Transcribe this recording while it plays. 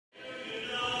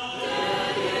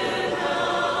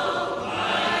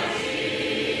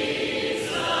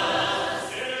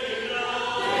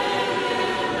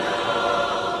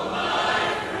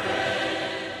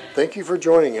Thank you for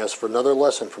joining us for another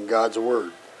lesson from God's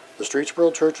Word. The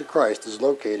Streetsboro Church of Christ is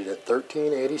located at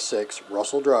 1386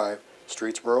 Russell Drive,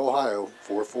 Streetsboro, Ohio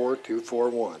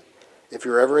 44241. If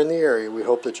you're ever in the area, we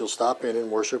hope that you'll stop in and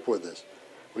worship with us.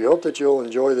 We hope that you'll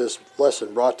enjoy this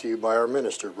lesson brought to you by our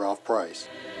minister, Ralph Price.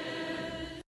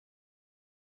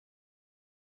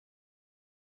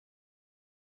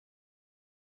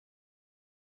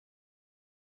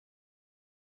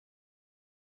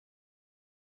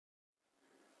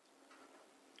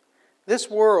 This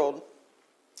world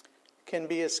can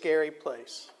be a scary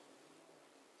place.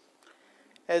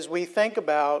 As we think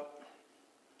about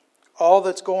all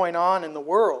that's going on in the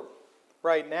world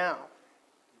right now,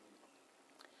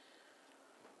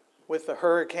 with the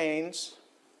hurricanes,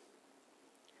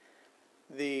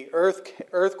 the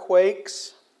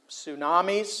earthquakes,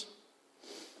 tsunamis.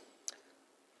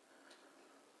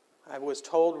 I was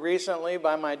told recently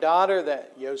by my daughter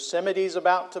that Yosemite's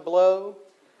about to blow.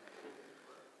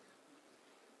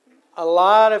 A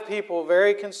lot of people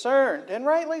very concerned, and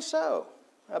rightly so,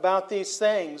 about these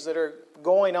things that are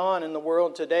going on in the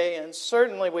world today. And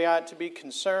certainly we ought to be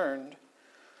concerned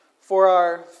for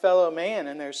our fellow man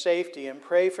and their safety, and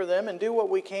pray for them and do what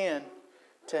we can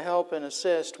to help and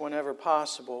assist whenever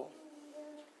possible.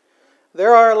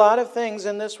 There are a lot of things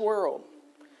in this world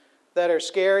that are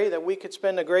scary, that we could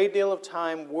spend a great deal of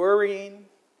time worrying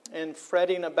and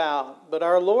fretting about. But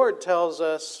our Lord tells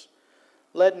us,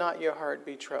 "Let not your heart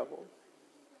be troubled."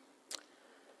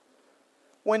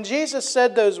 When Jesus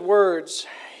said those words,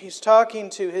 He's talking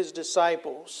to His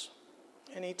disciples.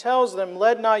 And He tells them,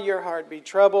 "Let not your heart be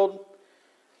troubled.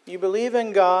 You believe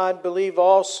in God, believe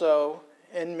also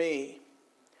in me."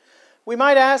 We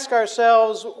might ask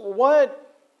ourselves,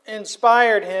 what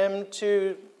inspired Him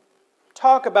to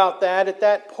talk about that at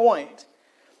that point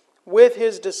with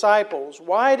His disciples?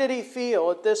 Why did He feel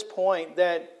at this point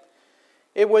that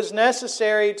it was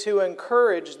necessary to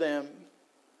encourage them?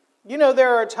 You know,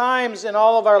 there are times in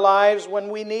all of our lives when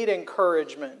we need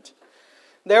encouragement.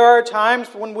 There are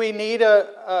times when we need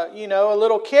a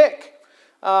little kick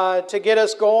to get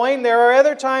us going. There are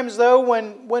other times, though,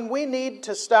 when we need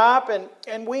to stop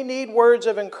and we need words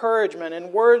of encouragement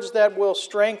and words that will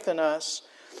strengthen us.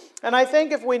 And I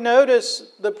think if we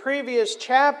notice the previous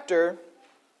chapter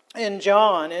in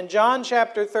John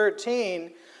chapter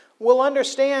 13, we'll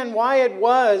understand why it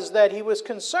was that He was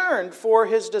concerned for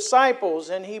His disciples,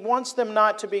 and He wants them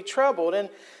not to be troubled. And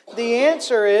the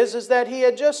answer is that He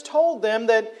had just told them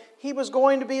that He was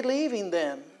going to be leaving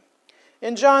them.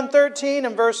 In John 13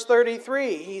 and verse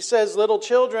 33, He says, "Little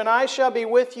children, I shall be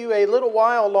with you a little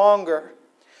while longer.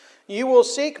 You will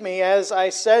seek me, as I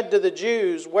said to the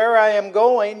Jews, where I am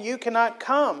going, you cannot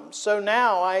come. So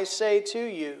now I say to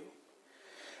you."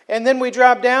 And then we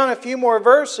drop down a few more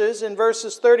verses. In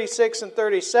verses 36 and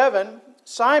 37,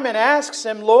 Simon asks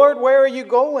Him, "Lord, where are you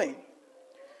going?"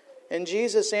 And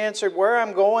Jesus answered, "Where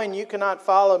I'm going, you cannot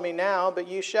follow me now, but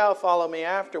you shall follow me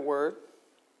afterward."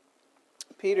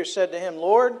 Peter said to Him,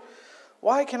 "Lord,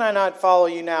 why can I not follow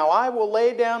you now? I will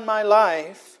lay down my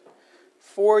life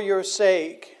for your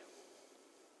sake."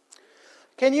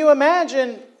 Can you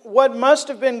imagine what must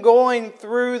have been going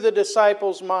through the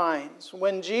disciples' minds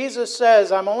when Jesus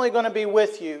says, "I'm only going to be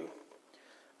with you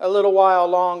a little while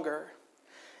longer"?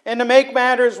 And to make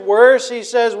matters worse, He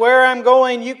says, "Where I'm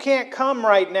going, you can't come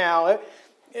right now."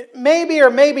 Maybe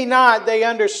or maybe not they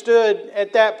understood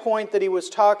at that point that He was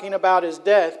talking about His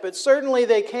death, but certainly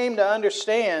they came to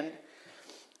understand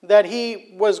that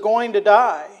He was going to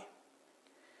die.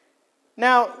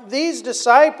 Now, these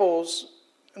disciples,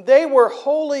 they were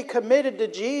wholly committed to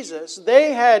Jesus.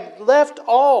 They had left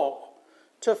all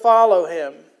to follow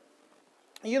Him.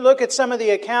 You look at some of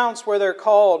the accounts where they're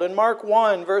called. In Mark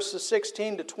 1, verses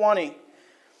 16 to 20,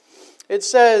 it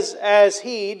says, "As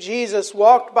He, Jesus,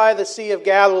 walked by the Sea of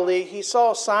Galilee, He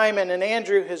saw Simon and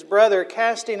Andrew his brother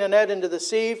casting a net into the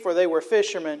sea, for they were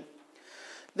fishermen.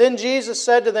 Then Jesus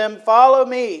said to them, 'Follow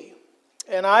me,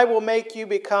 and I will make you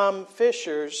become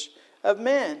fishers of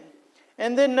men.'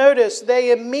 And then notice,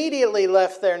 they immediately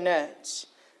left their nets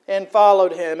and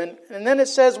followed Him. And then it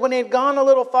says, when He had gone a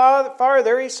little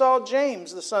farther, He saw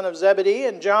James, the son of Zebedee,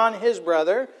 and John, his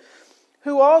brother,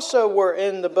 who also were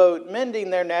in the boat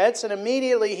mending their nets. And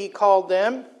immediately He called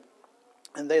them,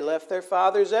 and they left their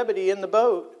father Zebedee in the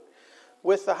boat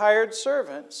with the hired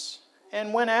servants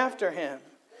and went after Him."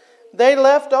 They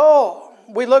left all.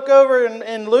 We look over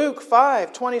in Luke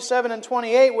 5, 27 and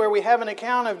 28, where we have an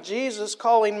account of Jesus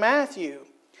calling Matthew.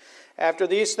 After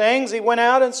these things, He went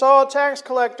out and saw a tax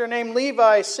collector named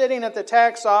Levi sitting at the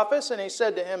tax office, and He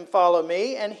said to him, "Follow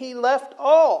me." And he left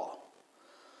all,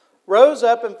 rose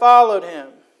up and followed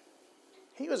Him.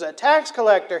 He was a tax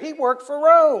collector. He worked for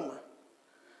Rome.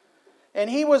 And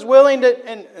he was willing to,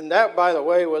 and that, by the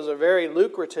way, was a very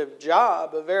lucrative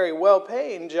job, a very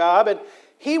well-paying job. And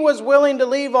he was willing to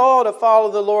leave all to follow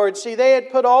the Lord. See, they had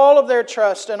put all of their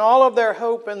trust and all of their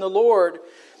hope in the Lord.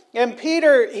 And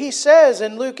Peter, he says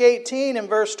in Luke 18 and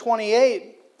verse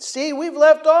 28, see, we've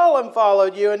left all and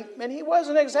followed you. And he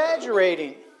wasn't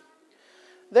exaggerating.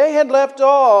 They had left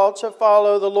all to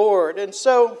follow the Lord. And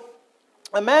so,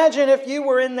 imagine if you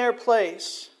were in their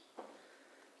place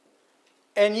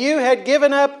and you had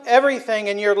given up everything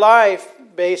in your life,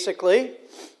 basically,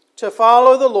 to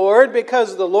follow the Lord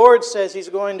because the Lord says He's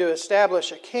going to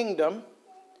establish a kingdom.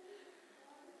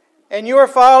 And you're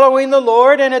following the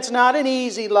Lord, and it's not an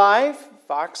easy life.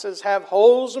 Foxes have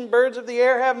holes and birds of the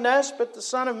air have nests, but the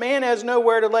Son of Man has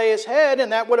nowhere to lay His head,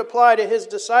 and that would apply to His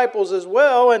disciples as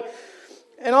well.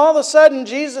 And all of a sudden,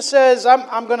 Jesus says,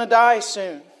 I'm going to die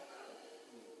soon.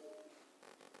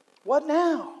 What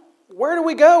now? Where do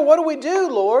we go? What do we do,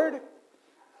 Lord?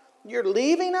 You're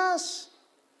leaving us?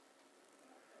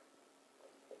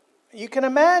 You can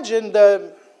imagine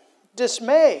the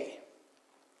dismay,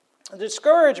 the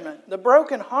discouragement, the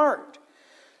broken heart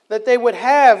that they would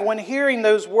have when hearing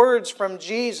those words from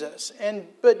Jesus.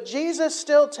 But Jesus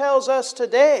still tells us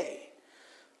today,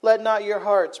 let not your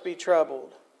hearts be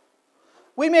troubled.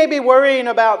 We may be worrying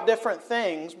about different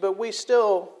things, but we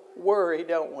still worry,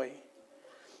 don't we?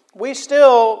 We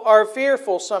still are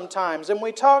fearful sometimes, and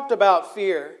we talked about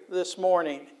fear this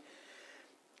morning.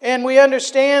 And we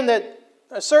understand that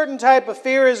a certain type of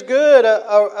fear is good,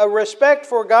 a respect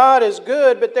for God is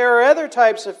good, but there are other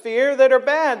types of fear that are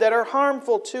bad, that are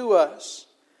harmful to us.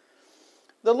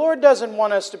 The Lord doesn't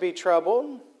want us to be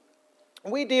troubled.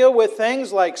 We deal with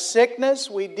things like sickness,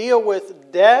 we deal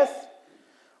with death.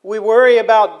 We worry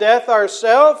about death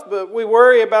ourselves, but we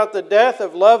worry about the death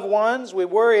of loved ones. We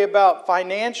worry about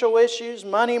financial issues,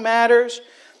 money matters.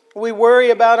 We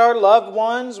worry about our loved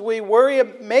ones. We worry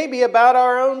maybe about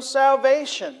our own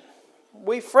salvation.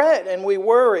 We fret and we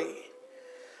worry.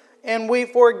 And we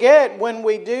forget when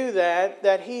we do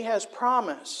that He has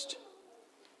promised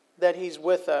that He's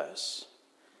with us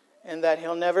and that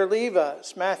He'll never leave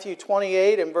us. Matthew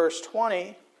 28 and verse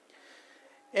 20.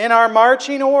 In our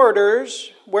marching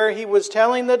orders, where He was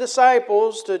telling the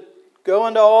disciples to go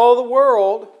into all the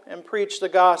world and preach the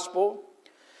gospel,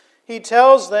 He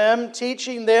tells them,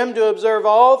 teaching them to observe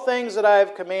all things that I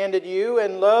have commanded you,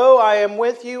 and lo, I am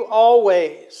with you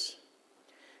always,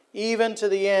 even to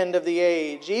the end of the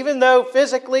age. Even though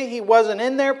physically He wasn't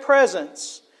in their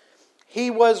presence, He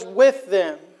was with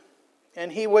them,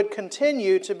 and He would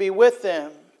continue to be with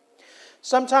them.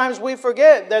 Sometimes we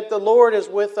forget that the Lord is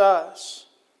with us.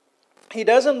 He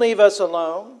doesn't leave us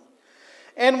alone.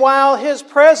 And while His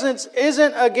presence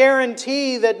isn't a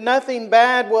guarantee that nothing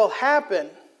bad will happen,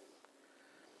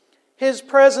 His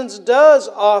presence does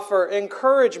offer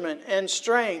encouragement and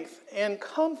strength and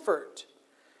comfort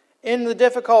in the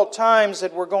difficult times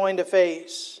that we're going to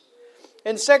face.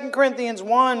 In 2 Corinthians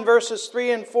 1, verses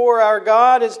 3 and 4, our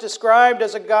God is described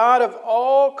as a God of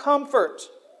all comfort.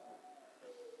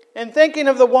 And thinking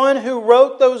of the one who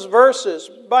wrote those verses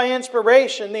by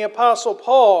inspiration, the Apostle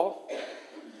Paul,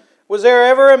 was there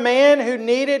ever a man who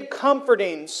needed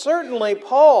comforting? Certainly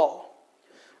Paul.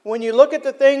 When you look at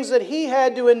the things that he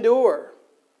had to endure,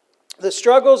 the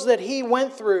struggles that he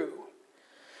went through.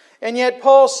 And yet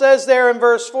Paul says there in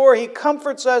verse 4, He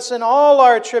comforts us in all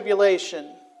our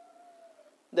tribulation,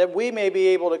 that we may be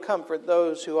able to comfort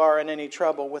those who are in any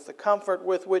trouble with the comfort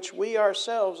with which we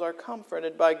ourselves are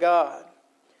comforted by God.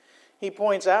 He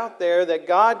points out there that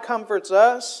God comforts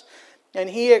us, and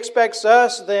He expects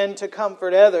us then to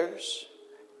comfort others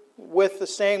with the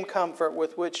same comfort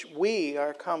with which we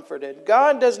are comforted.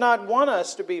 God does not want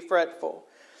us to be fretful.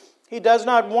 He does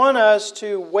not want us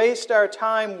to waste our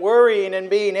time worrying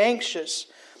and being anxious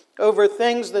over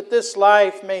things that this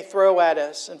life may throw at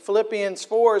us. In Philippians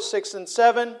 4, 6 and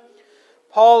 7,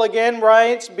 Paul again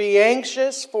writes, Be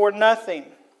anxious for nothing.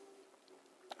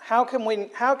 How can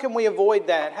we avoid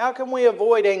that? How can we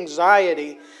avoid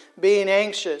anxiety, being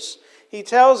anxious? He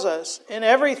tells us, in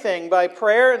everything, by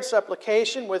prayer and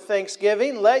supplication with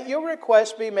thanksgiving, let your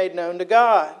requests be made known to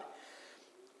God.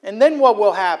 And then what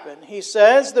will happen? He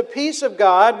says, the peace of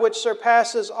God, which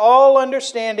surpasses all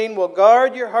understanding, will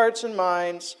guard your hearts and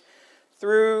minds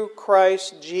through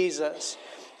Christ Jesus.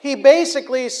 He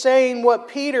basically is saying what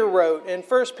Peter wrote in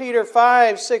 1 Peter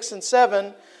 5, 6 and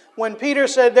 7, when Peter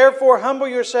said, Therefore humble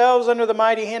yourselves under the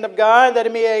mighty hand of God, that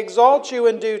He may exalt you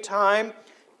in due time,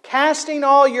 casting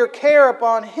all your care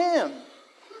upon Him,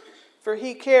 for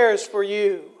He cares for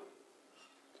you.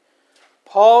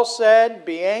 Paul said,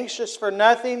 "Be anxious for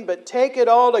nothing, but take it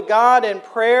all to God in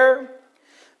prayer.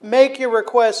 Make your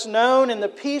requests known, and the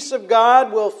peace of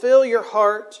God will fill your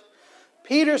heart."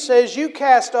 Peter says, "You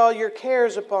cast all your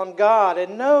cares upon God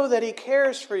and know that He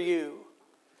cares for you."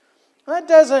 That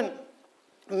doesn't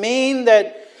mean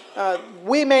that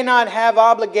we may not have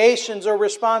obligations or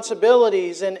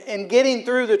responsibilities in getting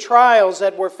through the trials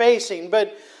that we're facing,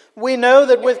 but we know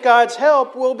that with God's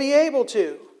help we'll be able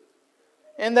to,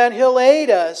 and that He'll aid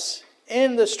us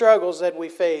in the struggles that we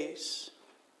face.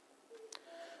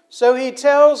 So He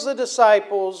tells the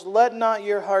disciples, "Let not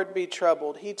your heart be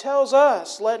troubled." He tells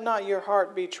us, "Let not your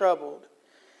heart be troubled."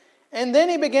 And then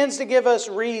He begins to give us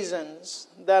reasons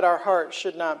that our heart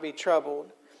should not be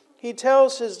troubled. He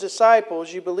tells His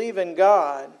disciples, "You believe in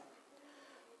God,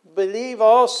 believe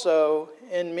also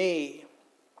in me."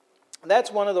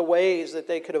 That's one of the ways that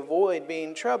they could avoid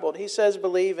being troubled. He says,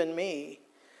 "Believe in me."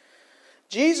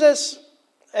 Jesus,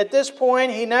 at this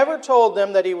point, He never told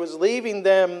them that He was leaving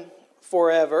them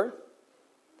forever.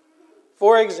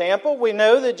 For example, we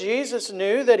know that Jesus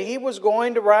knew that He was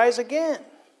going to rise again.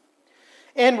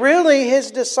 And really, His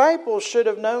disciples should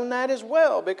have known that as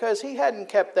well, because He hadn't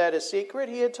kept that a secret.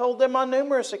 He had told them on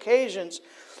numerous occasions,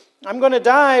 "I'm going to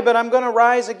die, but I'm going to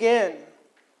rise again."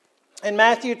 In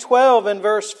Matthew 12 and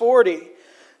verse 40,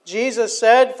 Jesus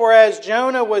said, "For as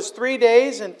Jonah was 3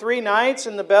 days and 3 nights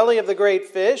in the belly of the great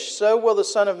fish, so will the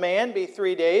Son of Man be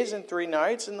 3 days and 3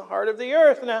 nights in the heart of the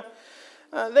earth." Now,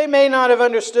 they may not have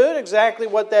understood exactly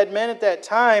what that meant at that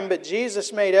time, but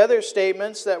Jesus made other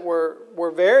statements that were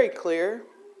very clear.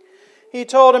 He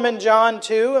told him in John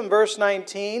 2 and verse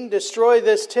 19, "Destroy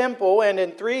this temple, and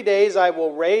in 3 days I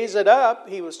will raise it up."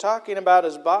 He was talking about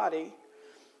His body.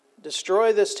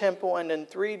 Destroy this temple, and in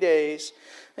 3 days.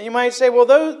 And you might say, well,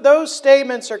 those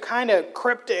statements are kind of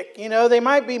cryptic. They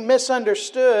might be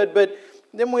misunderstood, but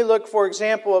then we look, for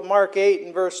example, at Mark 8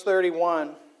 and verse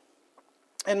 31.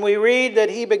 And we read that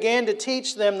He began to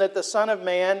teach them that the Son of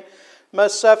Man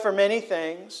must suffer many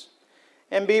things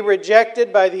and be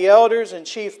rejected by the elders and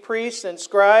chief priests and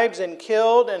scribes and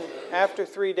killed, and after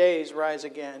 3 days rise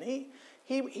again.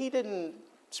 He didn't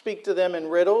speak to them in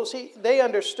riddles. They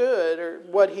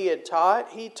understood what He had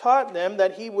taught. He taught them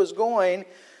that He was going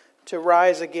to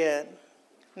rise again.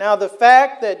 Now, the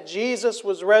fact that Jesus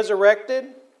was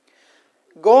resurrected,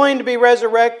 going to be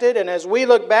resurrected, and as we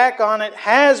look back on it,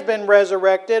 has been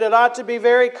resurrected, it ought to be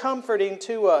very comforting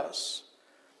to us.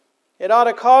 It ought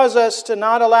to cause us to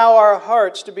not allow our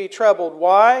hearts to be troubled.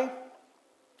 Why?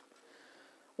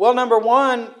 Well, number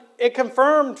one, it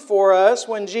confirmed for us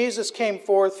when Jesus came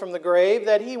forth from the grave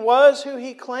that He was who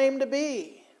He claimed to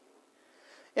be.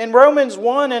 In Romans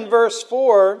 1 and verse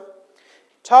 4,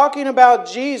 talking about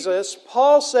Jesus,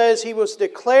 Paul says He was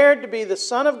declared to be the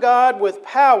Son of God with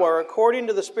power according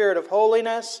to the Spirit of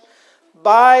holiness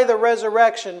by the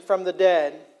resurrection from the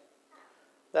dead.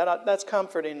 That's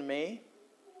comforting to me.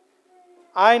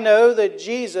 I know that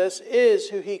Jesus is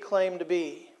who He claimed to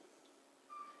be.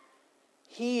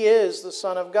 He is the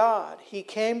Son of God. He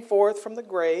came forth from the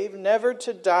grave, never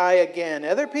to die again.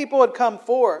 Other people had come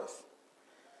forth.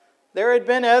 There had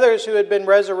been others who had been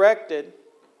resurrected.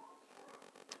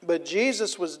 But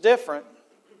Jesus was different.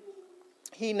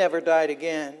 He never died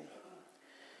again.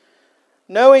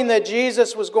 Knowing that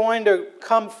Jesus was going to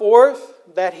come forth,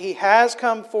 that He has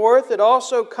come forth, it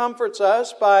also comforts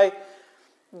us by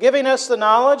giving us the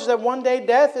knowledge that one day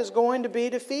death is going to be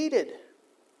defeated.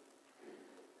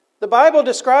 The Bible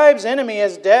describes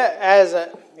death as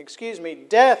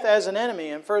an enemy.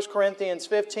 In 1 Corinthians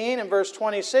 15 and verse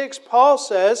 26, Paul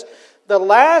says, the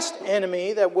last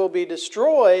enemy that will be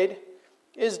destroyed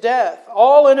is death.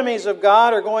 All enemies of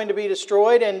God are going to be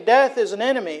destroyed, and death is an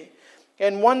enemy.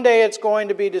 And one day it's going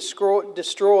to be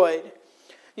destroyed.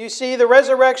 You see, the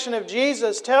resurrection of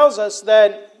Jesus tells us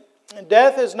that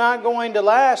death is not going to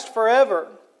last forever.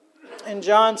 In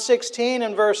John 16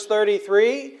 and verse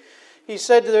 33, He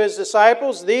said to His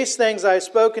disciples, "These things I have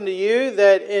spoken to you,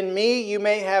 that in me you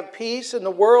may have peace. In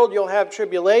the world you'll have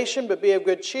tribulation, but be of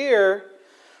good cheer.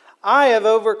 I have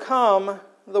overcome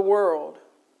the world."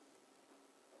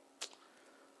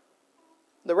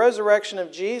 The resurrection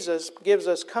of Jesus gives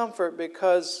us comfort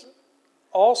because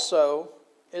also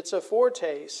it's a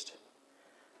foretaste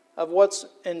of what's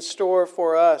in store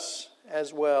for us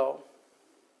as well.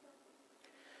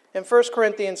 In 1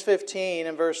 Corinthians 15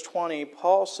 and verse 20,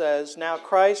 Paul says, "Now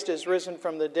Christ is risen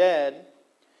from the dead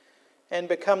and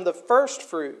become the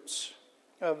firstfruits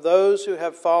of those who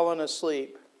have fallen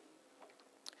asleep."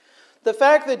 The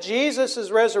fact that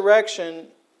Jesus'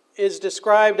 resurrection is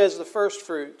described as the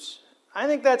firstfruits, I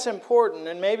think that's important,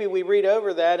 and maybe we read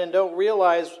over that and don't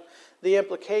realize the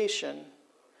implication.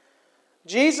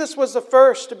 Jesus was the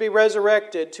first to be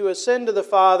resurrected, to ascend to the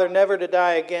Father, never to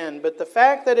die again. But the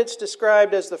fact that it's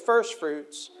described as the first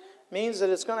fruits means that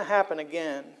it's going to happen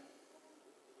again.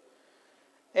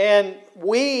 And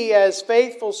we, as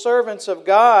faithful servants of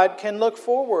God, can look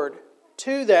forward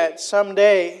to that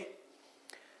someday.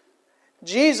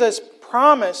 Jesus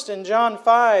promised in John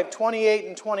 5:28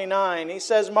 and 29, He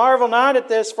says, "Marvel not at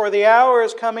this, for the hour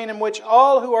is coming in which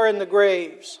all who are in the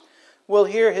graves will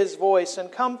hear His voice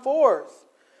and come forth.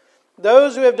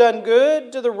 Those who have done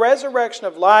good to the resurrection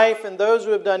of life, and those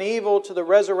who have done evil to the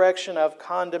resurrection of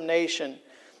condemnation."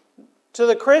 To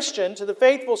the Christian, to the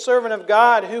faithful servant of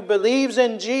God who believes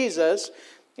in Jesus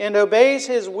and obeys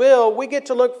His will, we get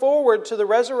to look forward to the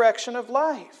resurrection of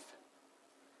life.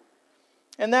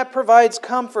 And that provides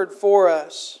comfort for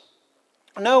us,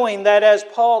 knowing that, as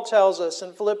Paul tells us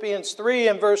in Philippians 3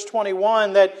 and verse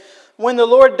 21, that when the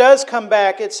Lord does come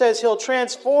back, it says He'll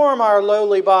transform our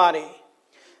lowly body,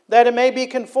 that it may be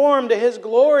conformed to His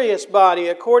glorious body,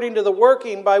 according to the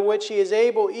working by which He is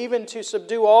able even to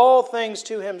subdue all things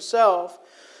to Himself.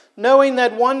 Knowing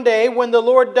that one day, when the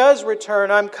Lord does return,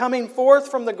 I'm coming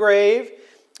forth from the grave,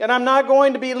 and I'm not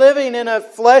going to be living in a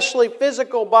fleshly,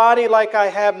 physical body like I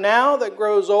have now that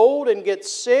grows old and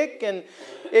gets sick, and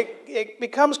it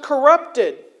becomes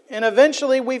corrupted, and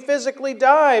eventually we physically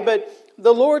die. But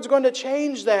the Lord's going to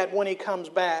change that when He comes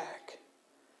back.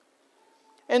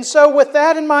 And so with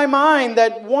that in my mind,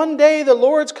 that one day the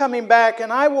Lord's coming back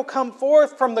and I will come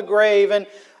forth from the grave and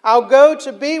I'll go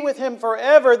to be with Him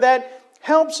forever, that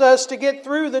helps us to get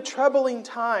through the troubling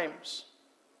times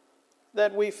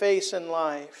that we face in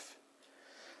life.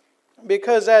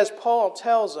 Because as Paul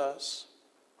tells us,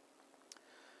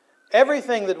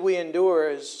 everything that we endure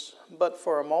is but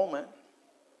for a moment.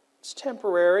 It's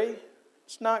temporary.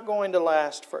 It's not going to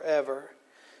last forever.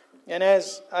 And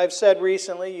as I've said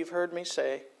recently, you've heard me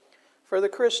say, for the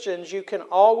Christians, you can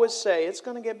always say, it's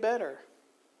going to get better.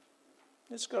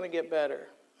 It's going to get better.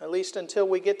 At least until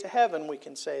we get to heaven, we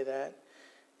can say that.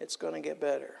 It's going to get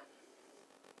better.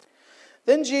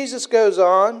 Then Jesus goes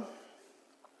on,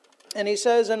 and He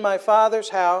says, "In my Father's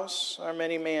house are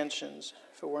many mansions.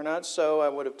 If it were not so, I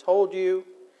would have told you.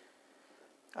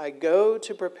 I go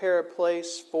to prepare a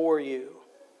place for you."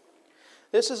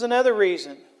 This is another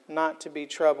reason not to be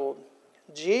troubled.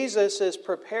 Jesus is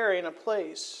preparing a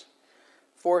place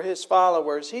for His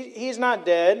followers. He's not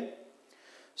dead.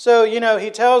 So,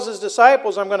 He tells His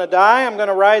disciples, I'm going to die, I'm going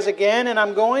to rise again, and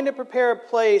I'm going to prepare a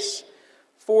place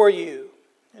for you.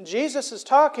 And Jesus is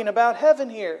talking about heaven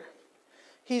here.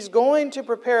 He's going to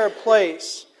prepare a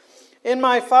place. In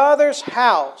my Father's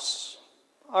house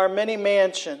are many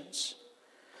mansions.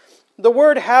 The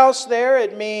word house there,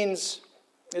 it's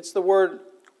the word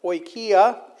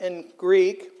oikia in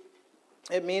Greek.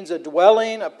 It means a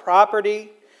dwelling, a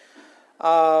property,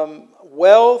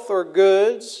 wealth or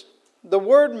goods. The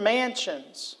word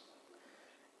mansions,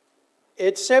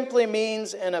 it simply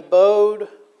means an abode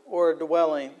or a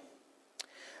dwelling.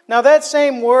 Now that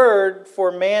same word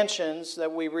for mansions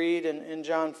that we read in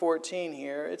John 14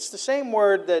 here, it's the same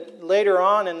word that later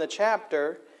on in the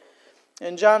chapter,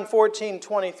 in John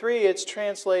 14:23, it's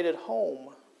translated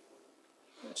home.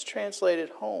 It's translated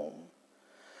home.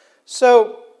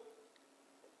 So,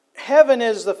 heaven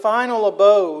is the final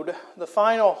abode, the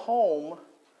final home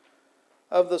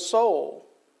of the soul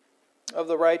of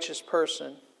the righteous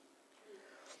person.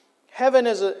 Heaven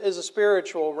is a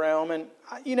spiritual realm, and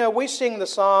we sing the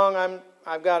song,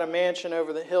 I've got a mansion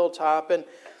over the hilltop,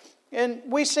 and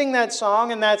we sing that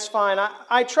song, and that's fine.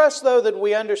 I trust, though, that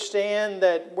we understand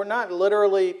that we're not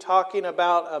literally talking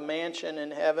about a mansion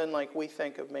in heaven like we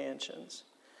think of mansions.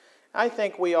 I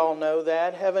think we all know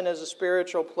that. Heaven is a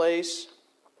spiritual place.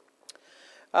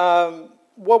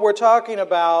 What we're talking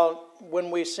about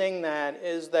when we sing that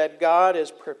is that God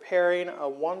is preparing a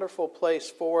wonderful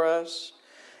place for us.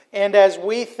 And as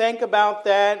we think about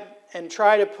that and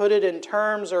try to put it in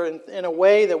terms or in a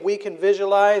way that we can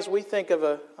visualize, we think of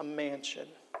a mansion.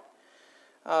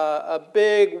 A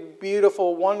big,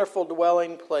 beautiful, wonderful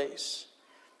dwelling place.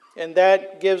 And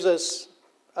that gives us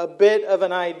a bit of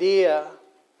an idea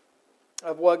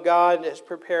of what God is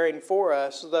preparing for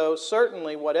us, though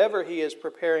certainly whatever He is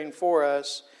preparing for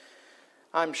us,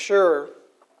 I'm sure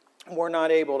we're not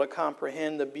able to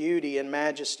comprehend the beauty and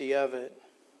majesty of it.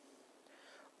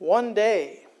 One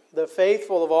day, the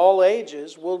faithful of all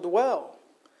ages will dwell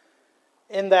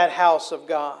in that house of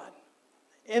God,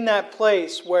 in that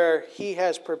place where He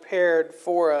has prepared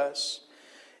for us.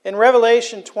 In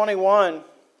Revelation 21,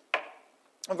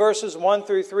 verses 1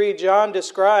 through 3, John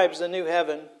describes the new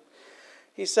heaven.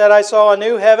 He said, "I saw a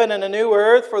new heaven and a new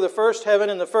earth, for the first heaven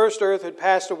and the first earth had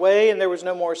passed away, and there was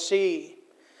no more sea.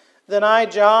 Then I,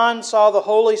 John, saw the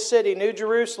holy city, New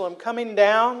Jerusalem, coming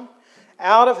down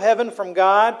out of heaven from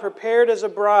God, prepared as a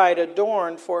bride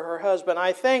adorned for her husband.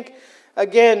 I think,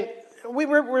 again, we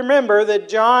remember that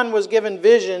John was given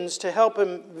visions to help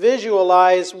him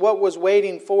visualize what was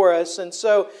waiting for us. And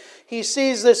so he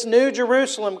sees this New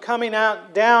Jerusalem coming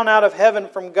down out of heaven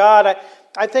from God.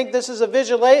 I think this is a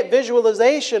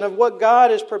visualization of what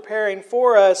God is preparing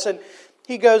for us. And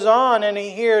he goes on and he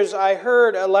hears, I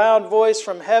heard a loud voice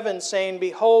from heaven saying,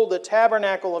 Behold, the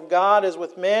tabernacle of God is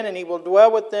with men, and He will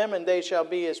dwell with them, and they shall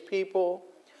be His people.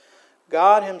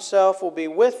 God Himself will be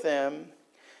with them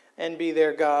and be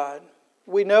their God.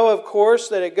 We know, of course,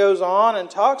 that it goes on and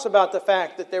talks about the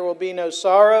fact that there will be no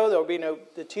sorrow,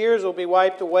 the tears will be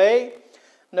wiped away,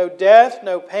 no death,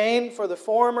 no pain, for the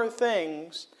former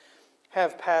things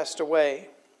have passed away.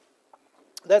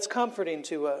 That's comforting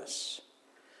to us,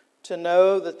 to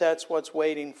know that that's what's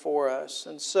waiting for us.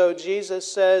 And so Jesus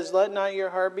says, let not your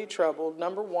heart be troubled.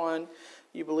 Number one,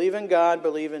 you believe in God,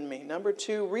 believe in me. Number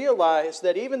two, realize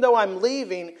that even though I'm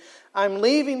leaving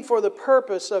for the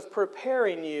purpose of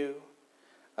preparing you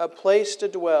a place to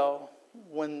dwell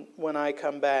when I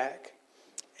come back.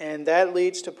 And that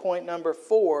leads to point number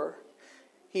 4.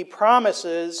 He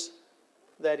promises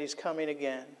that He's coming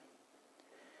again.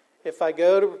 If I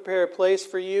go to prepare a place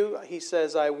for you, He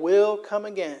says, I will come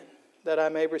again, that I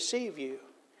may receive you.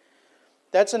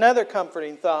 That's another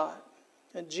comforting thought.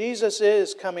 And Jesus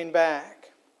is coming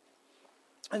back.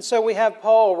 And so we have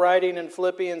Paul writing in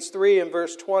Philippians 3 and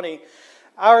verse 20,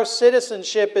 Our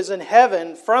citizenship is in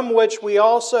heaven, from which we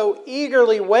also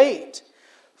eagerly wait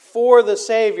for the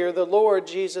Savior, the Lord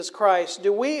Jesus Christ.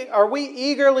 Are we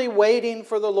eagerly waiting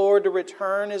for the Lord to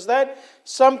return? Is that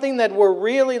something that we're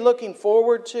really looking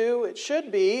forward to? It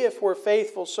should be if we're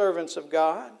faithful servants of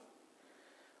God.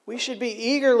 We should be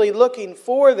eagerly looking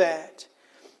for that.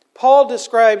 Paul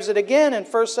describes it again in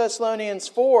 1 Thessalonians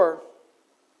 4,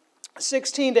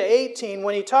 16 to 18,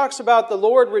 when he talks about the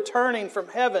Lord returning from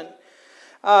heaven.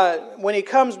 When He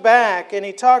comes back, and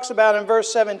he talks about in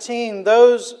verse 17,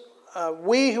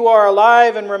 we who are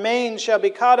alive and remain shall be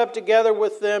caught up together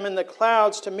with them in the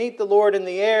clouds to meet the Lord in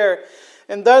the air.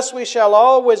 And thus we shall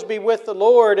always be with the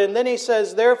Lord. And then he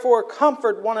says, therefore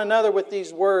comfort one another with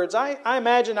these words. I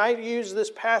imagine I use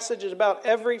this passage at about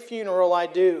every funeral I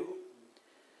do.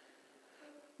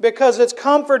 Because it's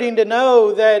comforting to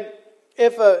know that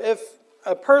if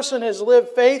a person has lived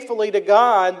faithfully to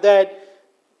God, that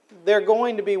they're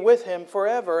going to be with Him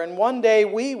forever. And one day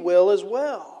we will as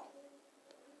well.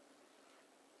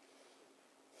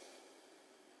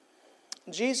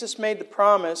 Jesus made the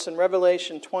promise in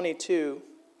Revelation 22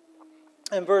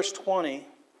 and verse 20,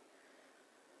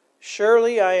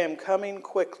 Surely I am coming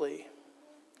quickly.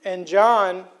 And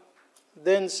John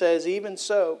then says, Even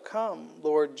so, come,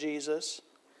 Lord Jesus.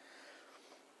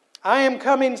 I am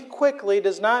coming quickly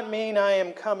does not mean I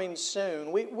am coming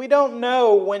soon. We don't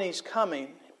know when He's coming,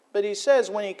 but He says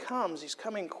when He comes, He's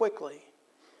coming quickly.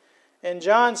 And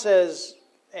John says,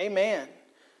 Amen.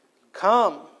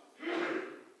 Come.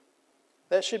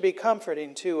 That should be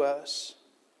comforting to us.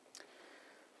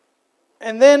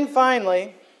 And then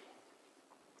finally,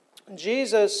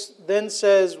 Jesus then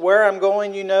says, Where I'm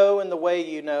going you know, and the way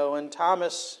you know. And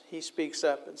Thomas, he speaks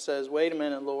up and says, Wait a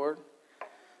minute, Lord.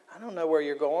 I don't know where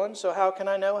you're going, so how can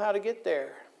I know how to get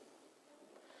there?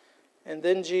 And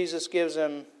then Jesus gives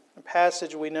him a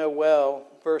passage we know well,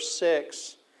 verse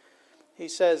 6. He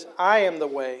says, I am the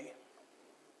way,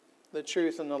 the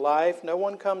truth, and the life. No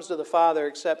one comes to the Father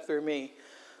except through me.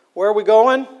 Where are we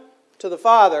going? To the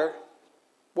Father.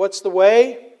 What's the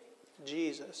way?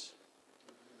 Jesus.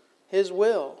 His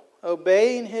will.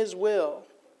 Obeying His will.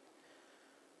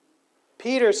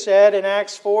 Peter said in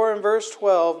Acts 4 and verse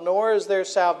 12, Nor is there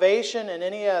salvation in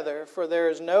any other, for there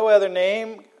is no other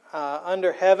name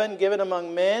under heaven given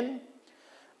among men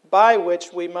by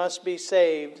which we must be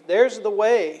saved. There's the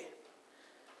way.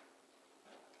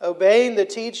 Obeying the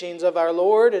teachings of our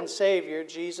Lord and Savior,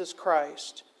 Jesus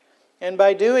Christ. And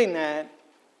by doing that,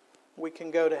 we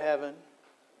can go to heaven.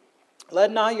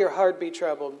 Let not your heart be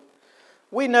troubled.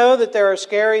 We know that there are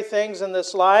scary things in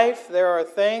this life. There are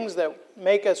things that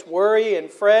make us worry and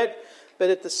fret. But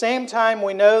at the same time,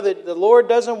 we know that the Lord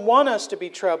doesn't want us to be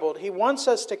troubled. He wants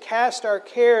us to cast our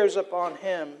cares upon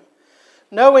Him,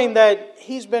 knowing that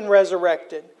He's been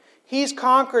resurrected. He's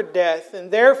conquered death, and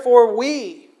therefore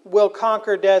we will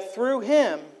conquer death through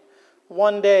Him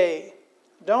one day.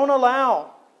 Don't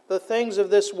allow the things of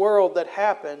this world that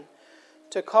happen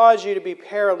to cause you to be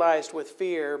paralyzed with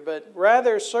fear, but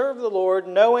rather serve the Lord,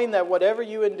 knowing that whatever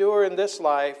you endure in this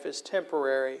life is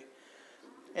temporary.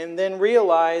 And then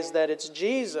realize that it's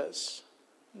Jesus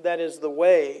that is the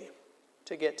way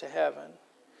to get to heaven.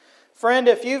 Friend,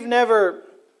 if you've never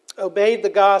obeyed the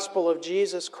gospel of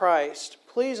Jesus Christ,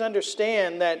 please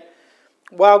understand that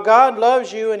while God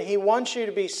loves you and He wants you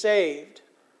to be saved,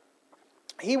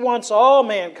 He wants all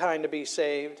mankind to be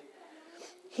saved,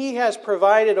 He has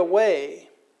provided a way,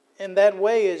 and that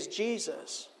way is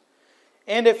Jesus.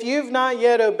 And if you've not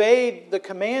yet obeyed the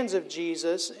commands of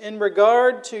Jesus in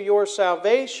regard to your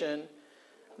salvation,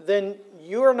 then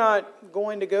you're not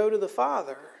going to go to the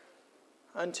Father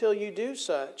until you do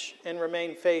such and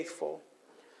remain faithful.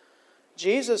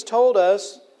 Jesus told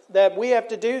us that we have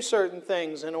to do certain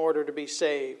things in order to be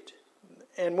saved.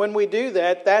 And when we do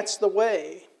that, that's the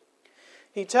way.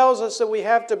 He tells us that we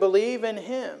have to believe in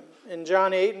Him. In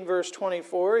John 8 and verse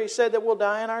 24, He said that we'll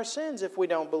die in our sins if we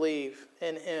don't believe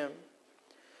in Him.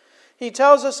 He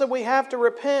tells us that we have to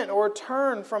repent or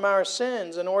turn from our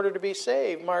sins in order to be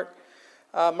saved. Mark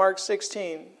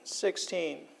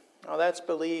 16:16. Now that's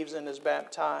believes and is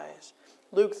baptized.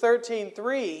 Luke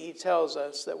 13:3, He tells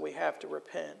us that we have to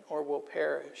repent or we'll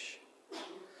perish.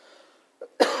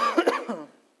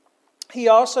 He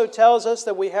also tells us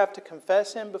that we have to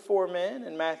confess Him before men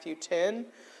in Matthew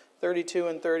 10:32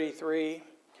 and 33.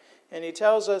 And He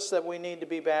tells us that we need to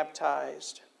be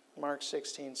baptized. Mark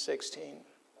 16:16.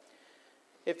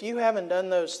 If you haven't done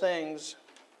those things,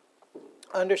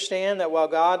 understand that while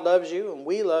God loves you and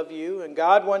we love you and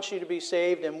God wants you to be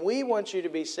saved and we want you to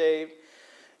be saved,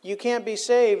 you can't be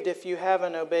saved if you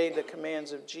haven't obeyed the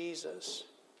commands of Jesus.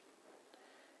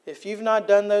 If you've not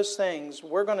done those things,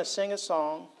 we're going to sing a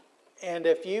song. And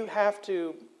if you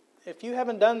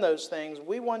haven't done those things,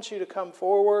 we want you to come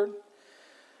forward.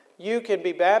 You can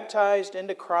be baptized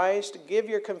into Christ. Give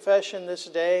your confession this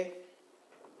day,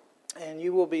 and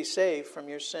you will be saved from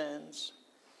your sins.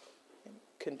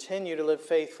 Continue to live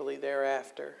faithfully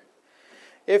thereafter.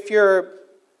 If you're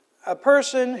a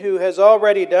person who has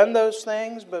already done those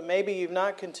things, but maybe you've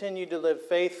not continued to live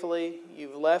faithfully,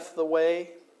 you've left the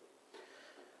way,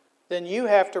 then you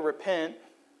have to repent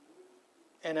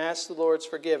and ask the Lord's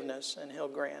forgiveness, and He'll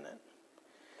grant it.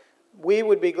 We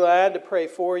would be glad to pray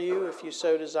for you if you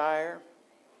so desire.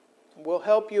 We'll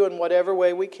help you in whatever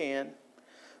way we can.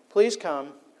 Please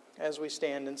come as we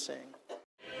stand and sing.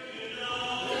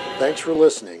 Thanks for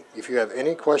listening. If you have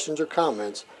any questions or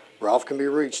comments, Ralph can be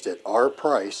reached at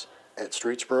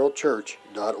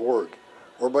rprice@streetsborochurch.org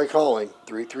or by calling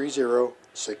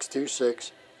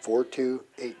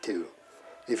 330-626-4282.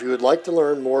 If you would like to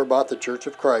learn more about the Church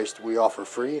of Christ, we offer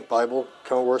free Bible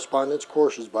correspondence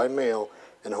courses by mail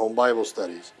and home Bible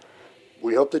studies.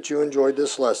 We hope that you enjoyed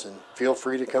this lesson. Feel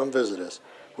free to come visit us.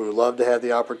 We would love to have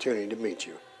the opportunity to meet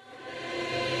you.